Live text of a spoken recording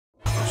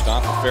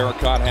Mustafa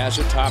Farrakhan has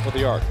it, top of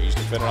the arc. He's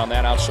defending on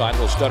that outside.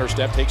 Little stutter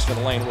step, takes to the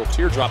lane. Little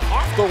teardrop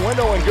off the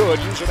window and good,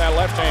 using that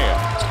left hand.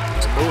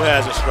 And Moo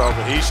hasn't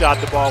struggled. He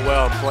shot the ball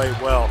well and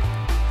played well.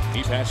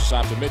 He passes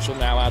off to Mitchell.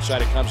 Now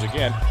outside it comes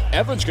again.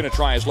 Evans going to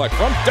try his luck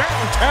from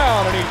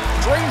downtown, and he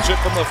drains it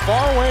from the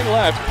far wing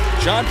left.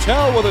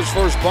 Jontel with his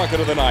first bucket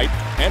of the night,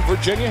 and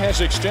Virginia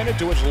has extended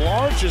to its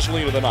largest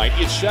lead of the night.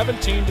 It's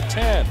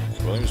 17-10.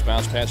 Williams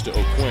bounce pass to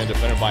O'Quinn,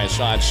 defended by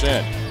Assane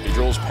Sene. He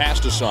drills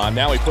past Assane.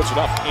 Now he puts it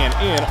up and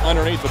in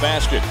underneath the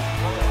basket.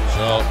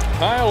 So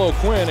Kyle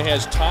O'Quinn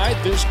has tied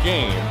this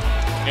game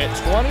at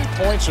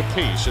 20 points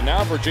apiece, and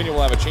now Virginia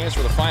will have a chance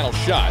for the final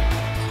shot.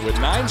 With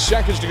 9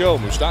 seconds to go,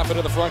 Mustafa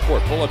to the front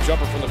court. Pull-up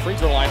jumper from the free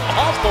throw line.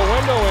 Off the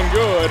window and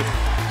good.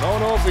 Don't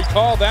know if we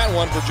called that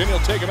one. Virginia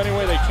will take them any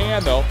way they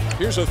can, though.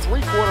 Here's a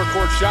three-quarter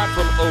court shot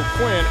from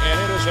O'Quinn, and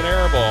it is an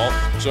air ball.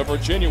 So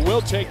Virginia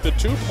will take the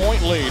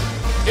 2-point lead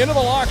into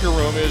the locker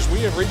room as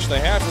we have reached the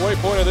halfway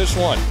point of this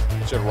one.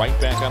 It's right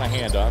back on a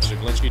handoff.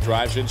 Zaglinski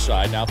drives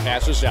inside, now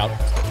passes out.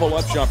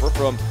 Pull-up jumper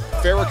from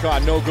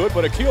Farrakhan, no good,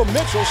 but Akil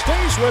Mitchell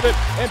stays with it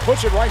and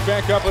puts it right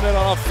back up and in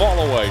on a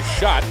fall-away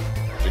shot.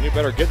 Virginia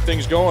better get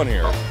things going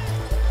here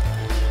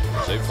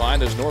as they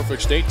find this Norfolk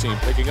State team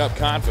picking up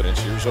confidence.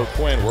 Here's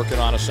O'Quinn working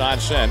on Assane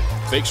Sene.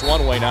 Fakes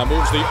one way, now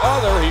moves the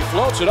other. He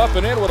floats it up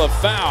and in with a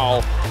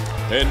foul.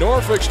 And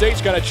Norfolk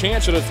State's got a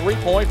chance at a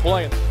three-point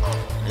play.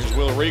 Here's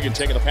Will Regan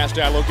taking the pass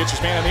down low, gets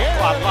his man in the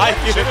air. I like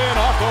it. In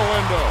off the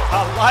window.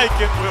 I like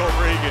it, Will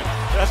Regan.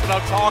 That's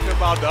what I'm talking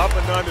about, the up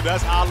and under.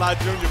 That's a la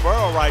Junior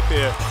Burrow right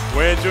there.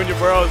 Wearing Junior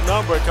Burrow's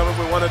number, coming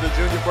with one of the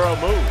Junior Burrow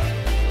moves.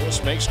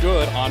 This makes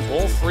good on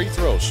both free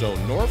throws. So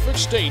Norfolk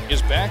State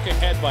is back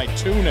ahead by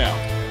 2 now.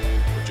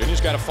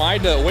 Virginia's got to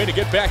find a way to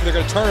get back. They're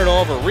going to turn it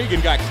over. Regan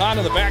got caught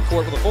in the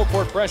backcourt with a full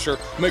court pressure.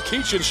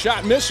 McEachin's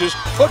shot misses.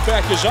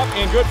 Putback is up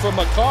and good from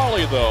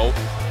McCauley, though.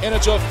 And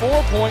it's a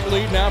 4-point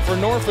lead now for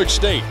Norfolk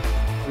State.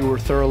 We were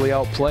thoroughly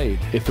outplayed.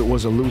 If it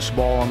was a loose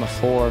ball on the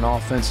floor, an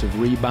offensive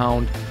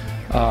rebound,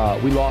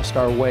 we lost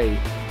our way.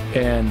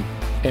 And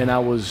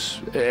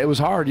it was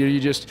hard.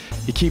 You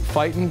keep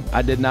fighting.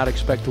 I did not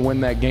expect to win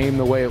that game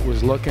the way it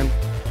was looking.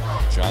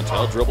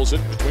 Jontel dribbles it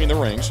between the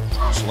rings,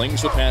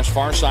 slings the pass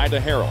far side to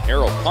Harrell.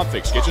 Harrell pump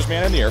fakes, gets his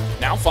man in the air,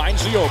 now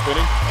finds the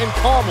opening, and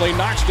calmly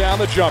knocks down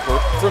the jumper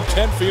from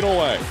 10 feet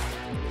away.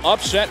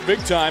 Upset big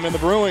time in the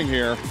brewing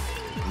here.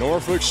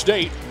 Norfolk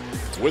State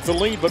with the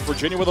lead, but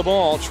Virginia with the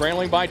ball,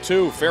 trailing by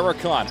 2.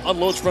 Farrakhan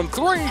unloads from 3,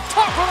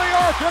 top of the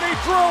arc, and he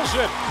drills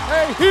it.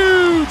 A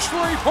huge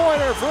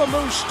three-pointer from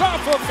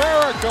Mustafa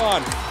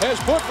Farrakhan has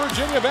put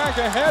Virginia back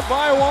ahead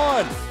by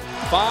 1.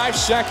 5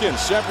 seconds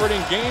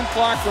separating game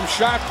clock from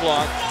shot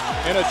clock,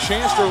 and a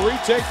chance to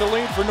retake the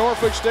lead for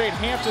Norfolk State.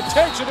 Hampton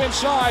takes it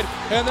inside,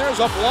 and there's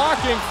a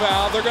blocking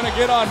foul. They're going to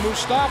get on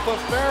Mustafa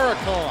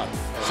Farrakhan.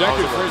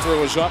 Second free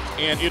throw is up,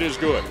 and it is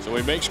good. So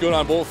he makes good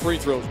on both free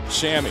throws.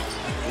 Sammy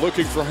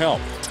looking for help.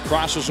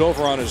 Crosses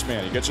over on his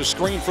man. He gets a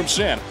screen from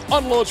Sene.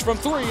 Unloads from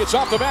 3. It's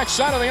off the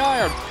backside of the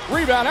iron.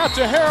 Rebound out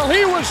to Harrell.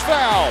 He was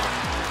fouled.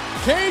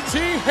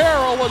 KT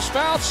Harrell was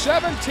fouled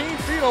 17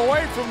 feet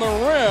away from the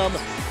rim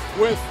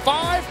with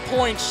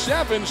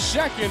 5.7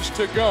 seconds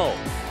to go.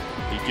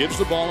 He gives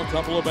the ball a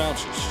couple of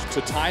bounces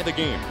to tie the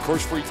game.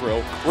 First free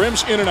throw.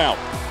 Rims in and out.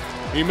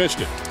 He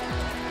missed it.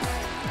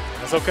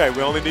 That's okay.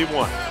 We only need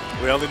one.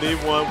 We only need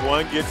one.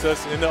 One gets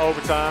us into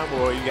overtime,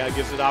 or you got to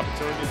give us an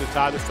opportunity to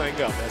tie this thing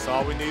up. That's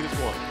all we need is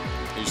one.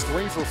 He's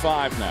 3 for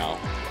 5 now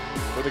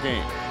for the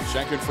game.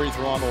 Second free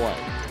throw on the way.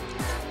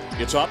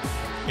 It's up.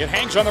 It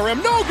hangs on the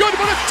rim. No good,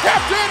 but it's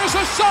tapped in as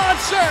Assane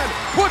Sene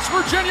puts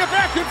Virginia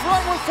back in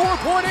front with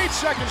 4.8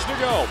 seconds to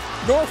go.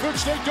 Norfolk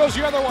State goes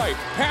the other way.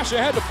 Pass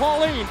ahead to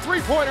Pauline.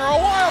 Three-pointer, a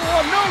wild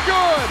one, no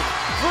good.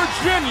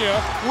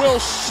 Virginia will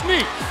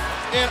sneak,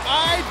 and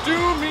I do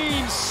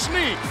mean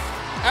sneak,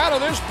 out of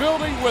this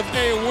building with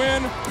a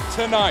win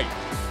tonight.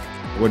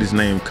 What his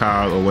name,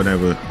 Kyle or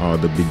whatever,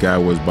 the big guy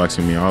was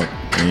boxing me out,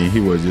 and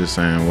he was just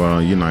saying,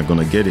 well, you're not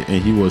gonna get it.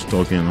 And he was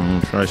talking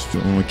on trash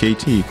on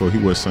KT, because he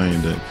was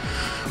saying that,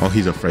 oh,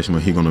 he's a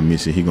freshman, he gonna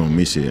miss it, he gonna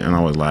miss it. And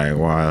I was like,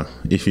 well,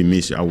 if he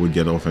miss it, I would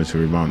get an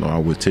offensive rebound, or I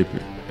would tip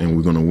it, and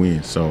we're gonna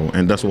win. So,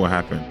 and that's what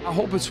happened. I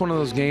hope it's one of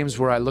those games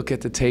where I look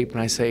at the tape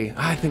and I say,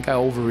 I think I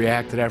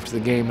overreacted after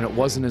the game, and it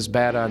wasn't as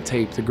bad on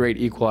tape, the great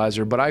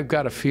equalizer, but I've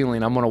got a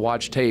feeling I'm gonna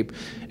watch tape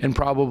and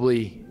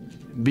probably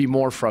be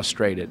more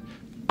frustrated.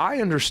 I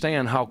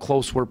understand how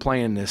close we're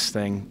playing this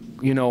thing.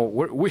 You know,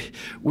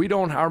 we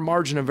don't, our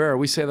margin of error,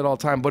 we say that all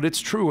the time, but it's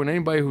true. And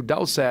anybody who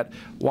doubts that,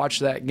 watch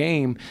that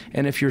game.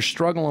 And if you're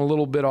struggling a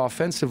little bit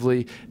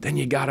offensively, then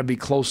you got to be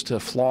close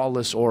to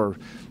flawless or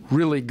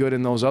really good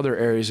in those other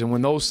areas. And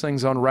when those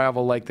things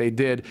unravel like they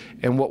did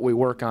and what we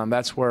work on,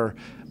 that's where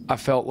I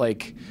felt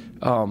like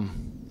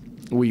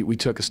we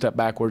took a step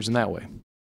backwards in that way.